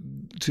where,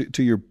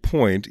 to your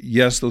point,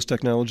 yes, those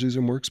technologies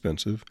are more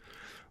expensive,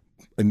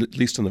 and at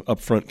least on the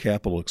upfront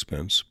capital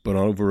expense, but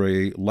over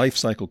a life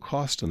cycle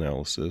cost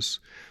analysis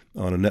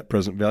on a net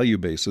present value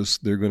basis,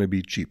 they're going to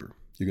be cheaper.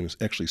 You're going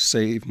to actually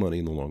save money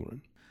in the long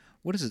run.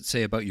 What does it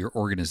say about your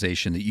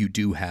organization that you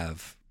do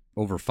have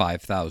over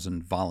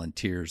 5,000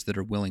 volunteers that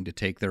are willing to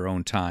take their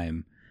own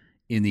time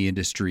in the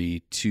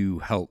industry to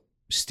help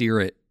steer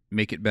it,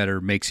 make it better,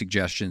 make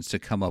suggestions to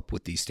come up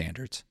with these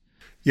standards?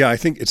 Yeah, I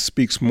think it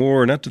speaks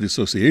more, not to the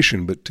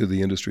association, but to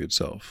the industry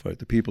itself, right?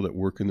 The people that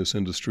work in this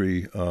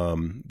industry,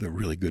 they're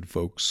really good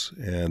folks,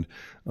 and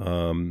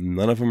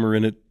none of them are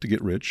in it to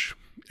get rich.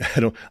 I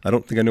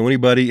don't think I know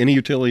any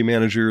utility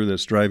manager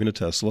that's driving a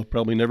Tesla,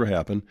 probably never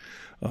happen.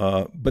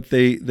 But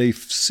they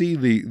see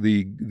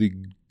the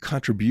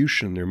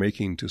contribution they're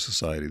making to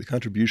society, the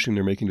contribution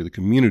they're making to the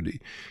community,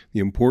 the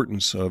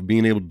importance of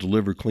being able to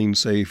deliver clean,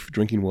 safe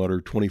drinking water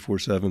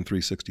 24/7,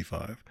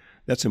 365.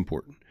 That's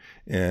important.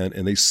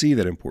 And they see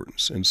that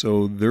importance. And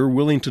so they're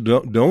willing to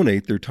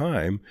donate their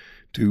time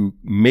to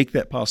make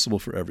that possible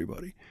for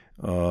everybody.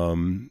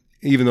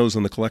 Even those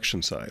on the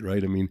collection side,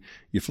 right? I mean,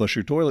 you flush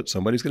your toilet,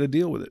 somebody's got to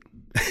deal with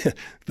it.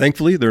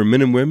 Thankfully, there are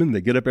men and women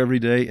that get up every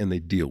day and they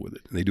deal with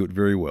it, and they do it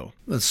very well.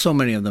 Well, so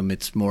many of them,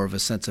 it's more of a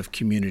sense of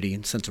community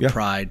and sense of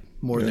pride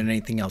more than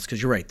anything else, because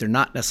you're right, they're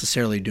not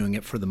necessarily doing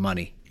it for the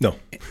money. No.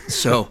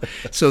 So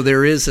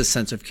there is a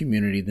sense of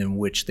community in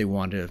which they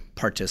want to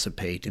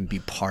participate and be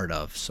part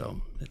of.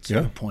 So that's a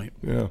good point.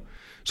 Yeah.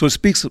 So it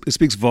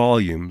speaks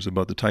volumes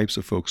about the types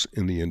of folks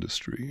in the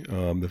industry.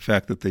 The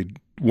fact that they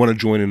want to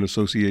join an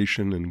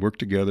association and work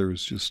together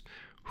is just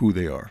who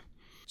they are.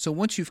 So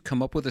once you've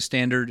come up with a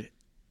standard,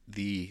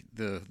 the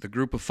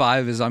group of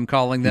five, as I'm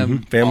calling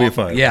them, family of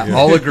five,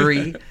 all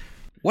agree.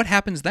 What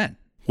happens then?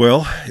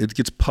 Well, it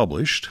gets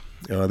published.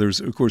 There's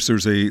in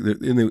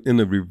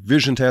the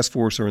revision task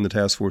force or in the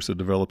task force that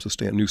develops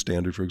a new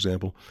standard, for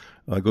example,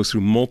 goes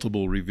through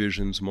multiple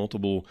revisions,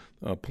 multiple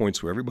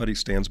points where everybody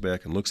stands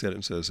back and looks at it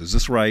and says, is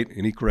this right?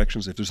 Any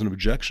corrections? If there's an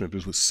objection, if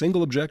there's a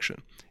single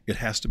objection, it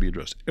has to be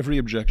addressed. Every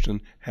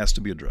objection has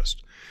to be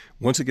addressed.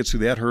 Once it gets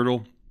through that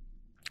hurdle,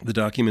 the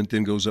document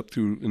then goes up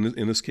through,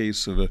 in this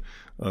case,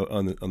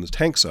 on the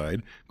tank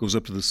side, goes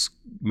up to this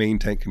main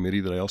tank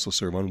committee that I also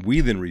serve on. We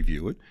then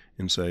review it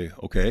and say,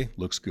 okay,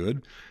 looks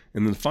good.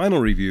 And then the final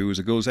review is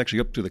it goes actually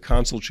up to the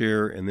consul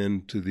chair and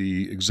then to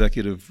the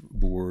executive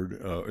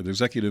board or the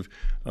executive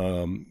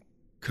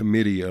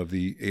committee of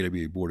the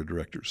AWWA board of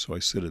directors. So I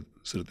sit at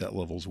that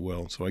level as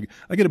well. So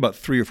I get about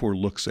 3 or 4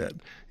 looks at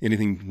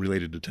anything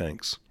related to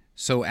tanks.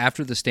 So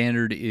after the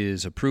standard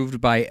is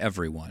approved by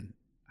everyone,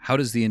 how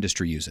does the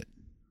industry use it?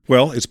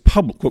 Well, it's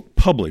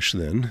published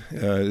then.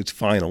 It's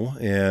final.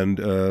 And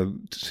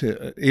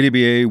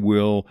AWWA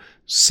will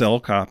sell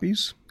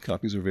copies.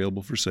 Copies are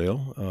available for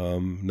sale.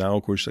 Now,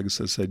 of course, like I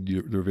said,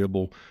 they're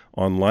available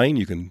online.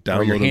 You can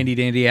download your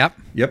handy-dandy app.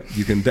 Yep,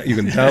 you can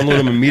download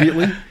them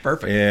immediately.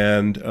 Perfect.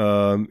 And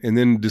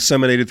then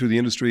disseminate it through the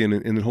industry, and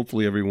then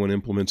hopefully everyone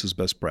implements as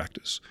best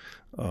practice.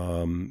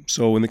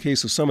 So in the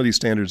case of some of these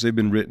standards, they've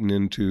been written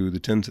into the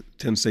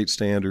 10 state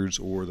standards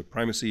or the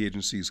primacy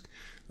agency's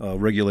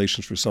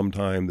regulations for some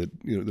time that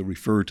they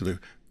refer to the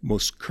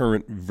most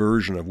current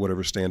version of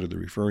whatever standard they're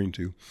referring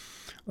to.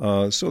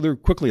 So they're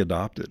quickly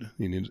adopted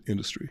in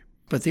industry.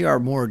 But they are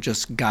more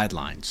just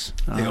guidelines.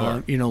 They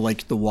are.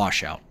 Like the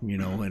washout.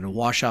 And a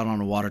washout on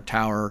a water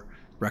tower,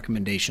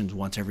 recommendations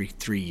once every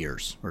 3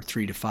 years or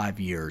 3 to 5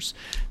 years.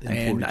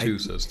 And 42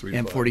 says 3 to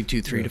 5. And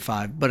 42, 3 to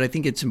 5. But I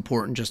think it's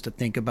important just to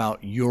think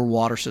about your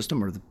water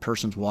system or the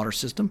person's water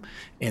system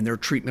and their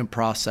treatment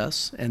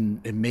process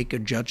and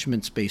make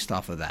judgments based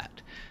off of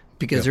that.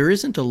 Because there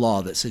isn't a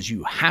law that says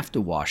you have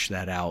to wash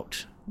that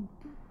out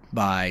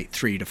by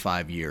 3 to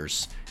 5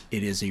 years.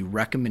 It is a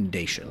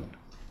recommendation.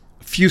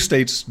 A few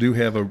states do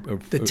have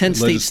the 10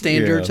 state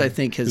standards, I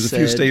think, has said.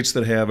 There's a few states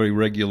that have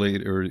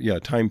a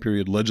time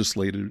period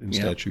legislated in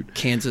statute.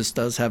 Kansas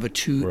does have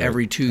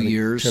every 2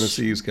 years.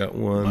 Tennessee's got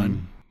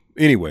one.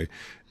 Anyway,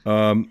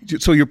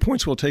 so your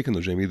point's well taken,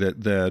 though, Jamie,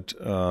 that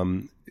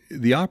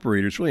the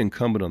operator, it's really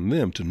incumbent on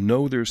them to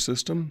know their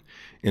system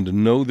and to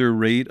know their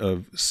rate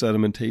of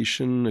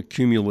sedimentation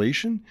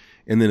accumulation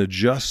and then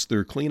adjust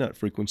their cleanout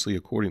frequency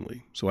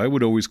accordingly. So I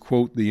would always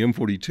quote the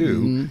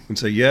M42 and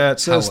say, it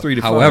says 3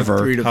 to 5.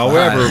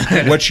 However,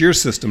 what's your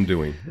system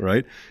doing,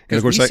 right? And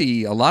of course, we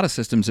see a lot of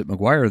systems at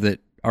Maguire that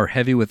are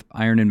heavy with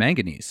iron and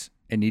manganese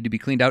and need to be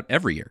cleaned out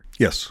every year.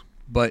 Yes.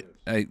 But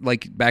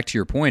back to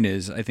your point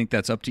is, I think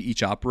that's up to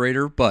each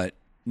operator, but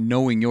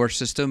knowing your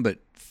system, but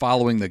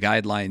following the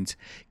guidelines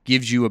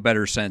gives you a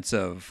better sense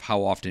of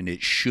how often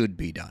it should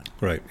be done.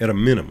 Right, at a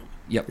minimum.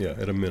 Yep. Yeah,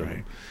 at a minimum.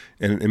 Right.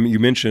 And you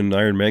mentioned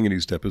iron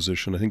manganese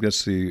deposition. I think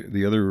that's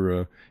the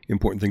other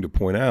important thing to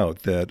point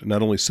out, that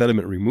not only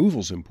sediment removal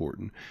is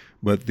important,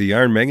 but the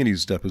iron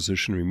manganese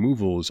deposition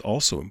removal is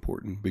also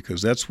important,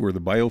 because that's where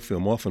the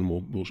biofilm often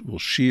will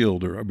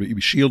shield or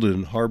be shielded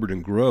and harbored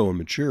and grow and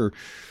mature.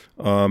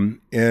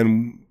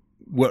 And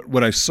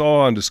what I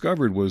saw and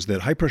discovered was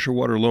that high pressure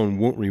water alone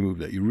won't remove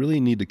that. You really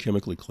need to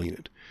chemically clean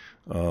it.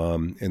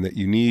 And that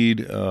you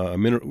need a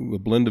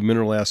blend of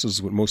mineral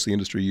acids, what most of the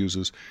industry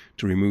uses,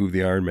 to remove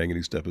the iron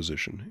manganese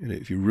deposition. And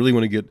if you really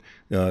want to get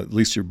at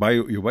least your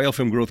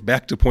biofilm growth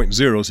back to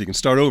 0.0 so you can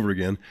start over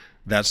again,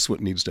 that's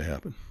what needs to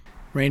happen.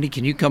 Randy,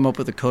 can you come up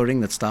with a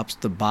coating that stops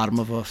the bottom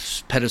of a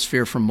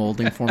pedosphere from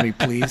molding for me,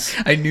 please?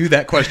 I knew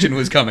that question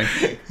was coming.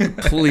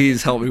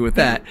 Please help me with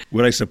that.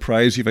 Would I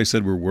surprise you if I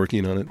said we're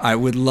working on it? I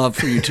would love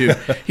for you to.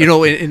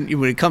 And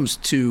when it comes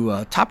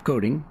to top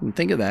coating,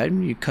 think of that.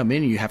 You come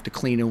in and you have to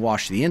clean and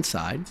wash the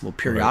inside. Well,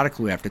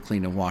 periodically we have to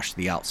clean and wash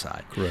the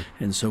outside. Correct.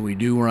 And so we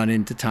do run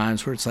into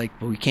times where it's like,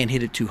 well, we can't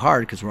hit it too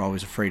hard because we're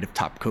always afraid of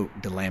top coat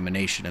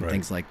delamination and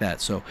things like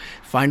that. So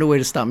find a way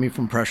to stop me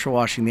from pressure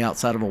washing the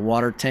outside of a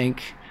water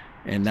tank,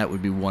 and that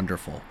would be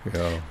wonderful.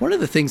 Yeah. One of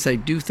the things I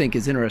do think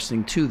is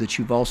interesting, too, that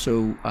you've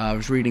also, I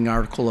was reading an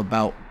article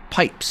about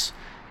pipes,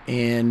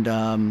 and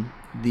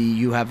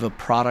you have a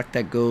product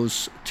that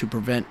goes to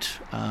prevent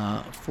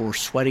for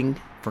sweating,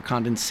 for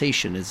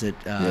condensation. Is it?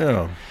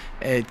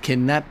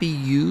 Can that be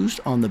used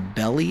on the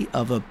belly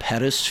of a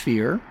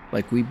pedosphere,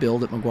 like we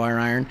build at Maguire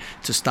Iron,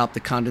 to stop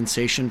the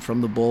condensation from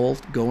the bowl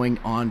going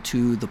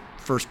onto the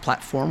first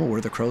platform where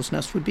the crow's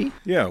nest would be?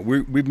 Yeah,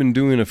 we've been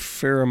doing a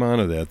fair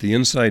amount of that. The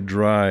inside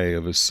dry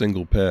of a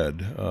single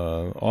ped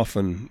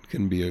often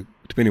can be,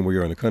 depending where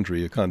you are in the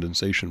country, a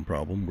condensation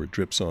problem where it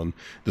drips on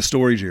the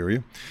storage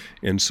area.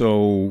 And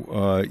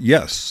so,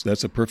 yes,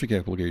 that's a perfect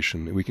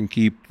application. We can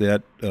keep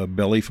that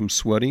belly from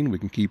sweating. We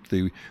can keep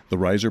the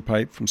riser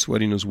pipe from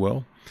sweating as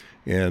well.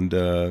 And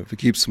if it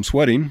keeps from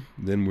sweating,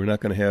 then we're not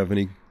going to have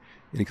any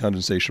any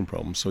condensation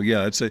problems. So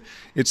yeah, it's an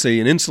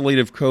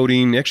insulative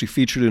coating, actually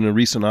featured in a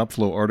recent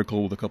OPFLOW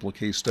article with a couple of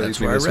case studies.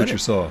 That's where I read what it. You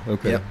saw.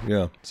 Okay, Yep.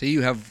 Yeah. So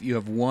you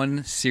have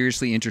one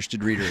seriously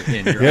interested reader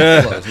in your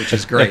OPFLOWs, which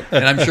is great,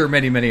 and I'm sure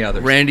many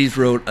others. Randy's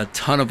wrote a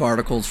ton of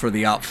articles for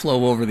the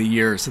OPFLOW over the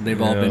years, and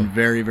they've all been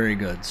very, very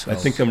good. So I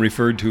think I'm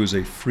referred to as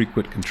a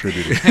frequent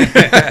contributor.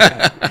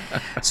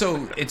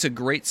 So it's a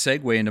great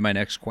segue into my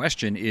next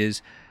question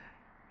is,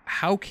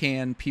 how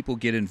can people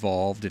get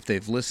involved if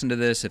they've listened to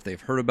this, if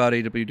they've heard about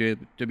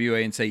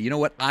AWWA and say, you know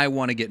what, I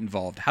want to get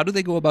involved? How do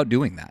they go about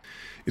doing that?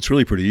 It's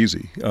really pretty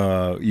easy.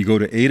 You go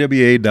to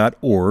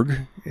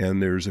AWWA.org,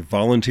 and there's a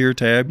volunteer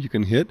tab you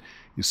can hit.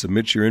 You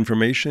submit your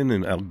information,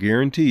 and I'll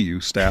guarantee you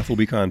staff will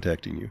be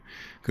contacting you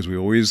because we're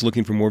always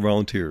looking for more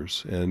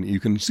volunteers. And you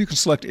can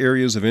select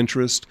areas of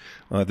interest.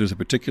 If there's a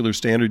particular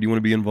standard you want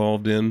to be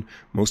involved in,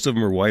 most of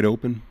them are wide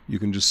open. You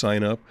can just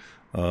sign up.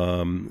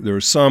 There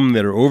are some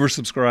that are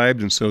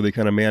oversubscribed, and so they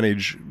kind of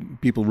manage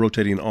people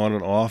rotating on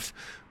and off.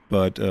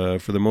 But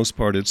for the most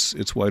part,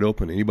 it's wide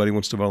open. Anybody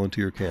wants to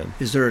volunteer can.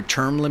 Is there a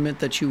term limit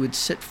that you would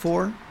sit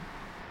for?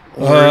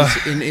 Or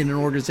in an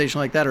organization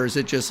like that, or is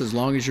it just as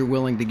long as you're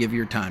willing to give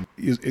your time?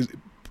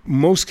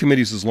 Most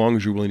committees, as long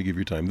as you're willing to give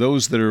your time.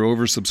 Those that are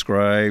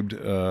oversubscribed,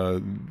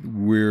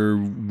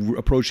 we're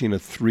approaching a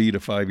 3 to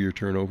 5 year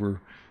turnover.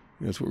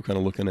 That's what we're kind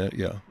of looking at,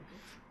 yeah.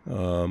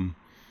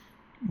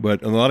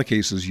 But in a lot of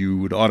cases, you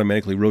would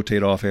automatically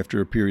rotate off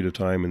after a period of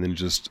time, and then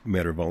just a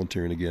matter of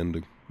volunteering again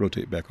to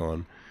rotate back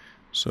on.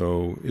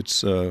 So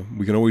it's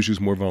we can always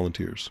use more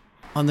volunteers.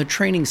 On the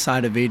training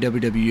side of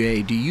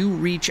AWWA, do you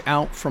reach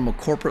out from a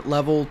corporate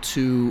level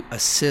to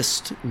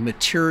assist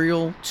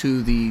material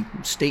to the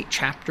state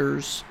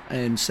chapters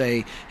and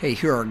say, hey,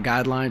 here are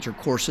guidelines or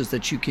courses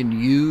that you can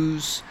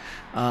use,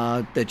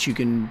 that you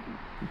can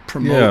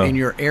promote in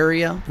your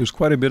area? There's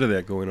quite a bit of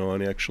that going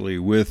on, actually,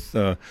 with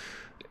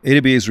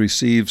AWWA has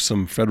received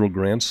some federal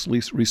grants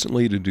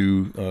recently to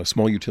do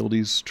small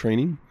utilities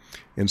training.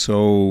 And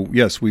so,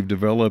 yes, we've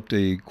developed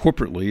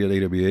corporately at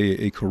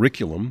AWWA a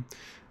curriculum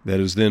that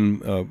is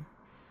then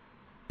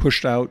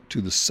pushed out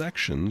to the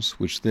sections,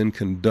 which then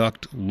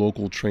conduct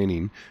local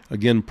training,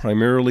 again,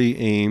 primarily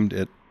aimed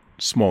at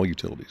small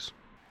utilities.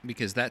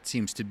 Because that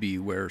seems to be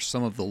where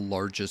some of the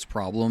largest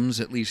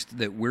problems, at least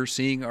that we're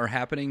seeing, are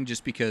happening,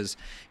 just because,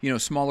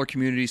 smaller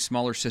communities,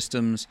 smaller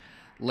systems,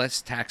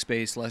 less tax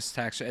base,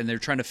 and they're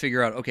trying to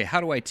figure out, okay,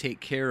 how do I take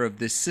care of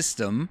this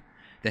system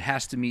that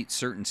has to meet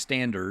certain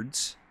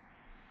standards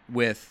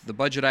with the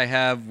budget I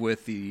have,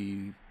 with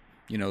the,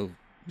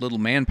 little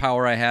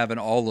manpower I have, and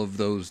all of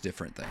those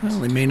different things. Well,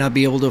 they may not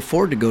be able to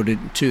afford to go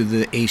to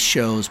the ACE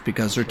shows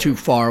because they're too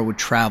far with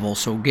travel.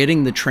 So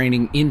getting the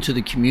training into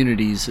the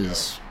communities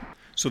is...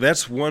 So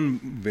that's one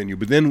venue,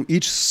 but then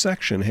each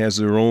section has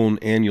their own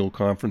annual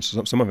conference.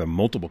 Some of them have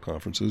multiple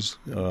conferences,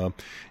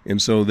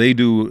 and so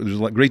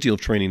there's a great deal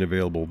of training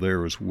available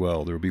there as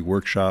well. There will be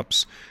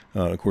workshops.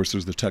 Of course,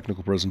 there's the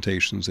technical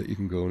presentations that you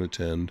can go and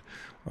attend.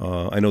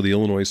 I know the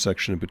Illinois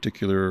section in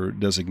particular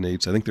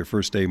designates, I think their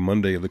first day,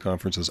 Monday of the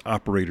conference, is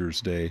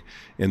Operators Day,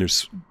 and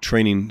there's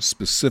training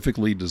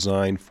specifically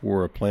designed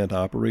for a plant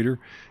operator,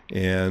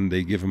 and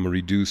they give them a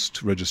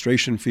reduced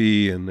registration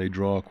fee, and they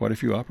draw quite a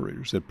few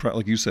operators that,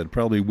 like you said,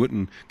 probably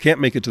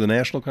can't make it to the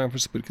national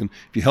conference, but if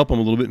you help them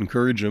a little bit,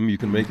 encourage them, you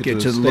can make it to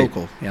the state.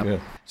 Local. Yep. Yeah.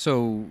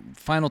 So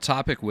final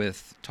topic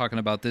with talking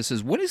about this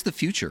is, what is the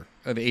future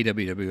of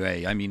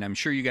AWWA? I mean, I'm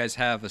sure you guys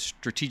have a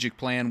strategic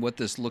plan, what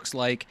this looks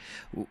like.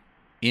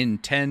 In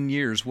 10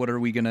 years, what are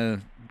we gonna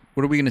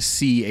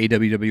see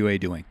AWWA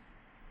doing?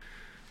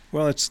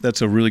 Well,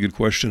 that's a really good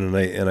question,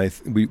 and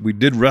we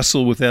did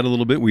wrestle with that a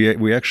little bit.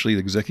 We actually, the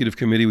executive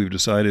committee, we've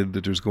decided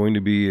that there's going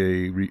to be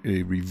a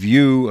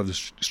review of the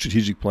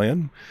strategic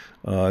plan.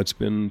 It's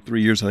been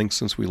 3 years, I think,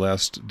 since we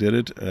last did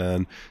it,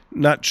 and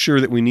not sure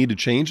that we need to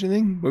change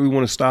anything, but we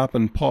want to stop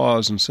and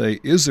pause and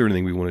say, is there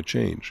anything we want to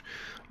change?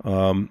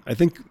 I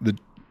think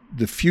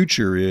the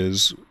future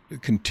is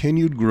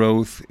continued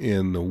growth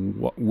in the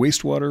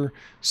wastewater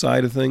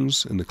side of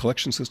things, and the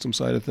collection system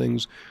side of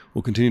things.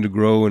 We'll continue to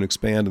grow and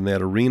expand in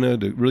that arena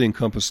to really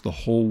encompass the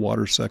whole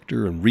water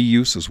sector, and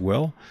reuse as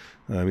well.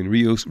 I mean,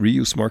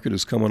 reuse market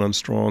is coming on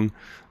strong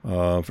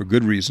for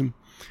good reason.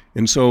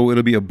 And so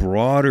it'll be a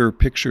broader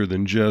picture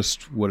than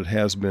just what it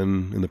has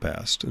been in the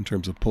past in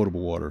terms of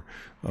potable water.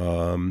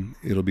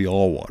 It'll be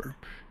all water.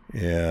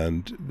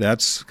 And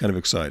that's kind of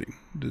exciting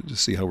to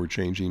see how we're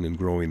changing and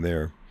growing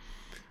there.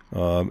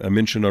 I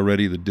mentioned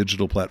already the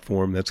digital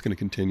platform. That's going to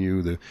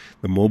continue. The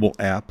mobile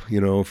app,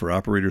 for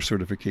operator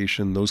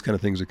certification, those kind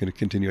of things are going to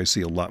continue. I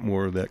see a lot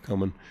more of that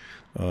coming.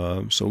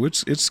 So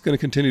it's going to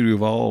continue to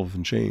evolve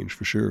and change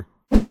for sure.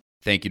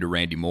 Thank you to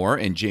Randy Moore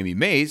and Jamie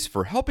Mays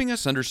for helping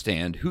us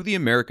understand who the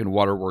American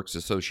Water Works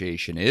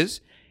Association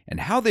is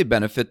and how they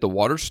benefit the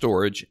water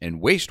storage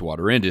and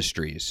wastewater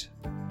industries.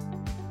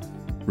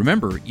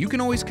 Remember, you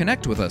can always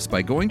connect with us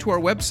by going to our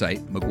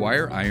website,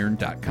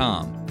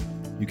 maguireiron.com.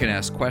 You can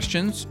ask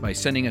questions by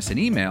sending us an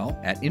email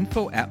at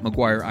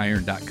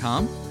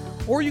info@maguireiron.com,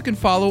 or you can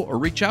follow or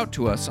reach out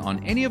to us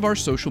on any of our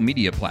social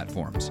media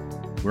platforms.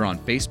 We're on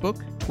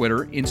Facebook,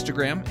 Twitter,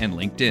 Instagram, and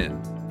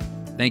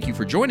LinkedIn. Thank you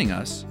for joining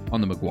us on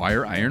the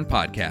Maguire Iron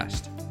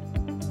Podcast.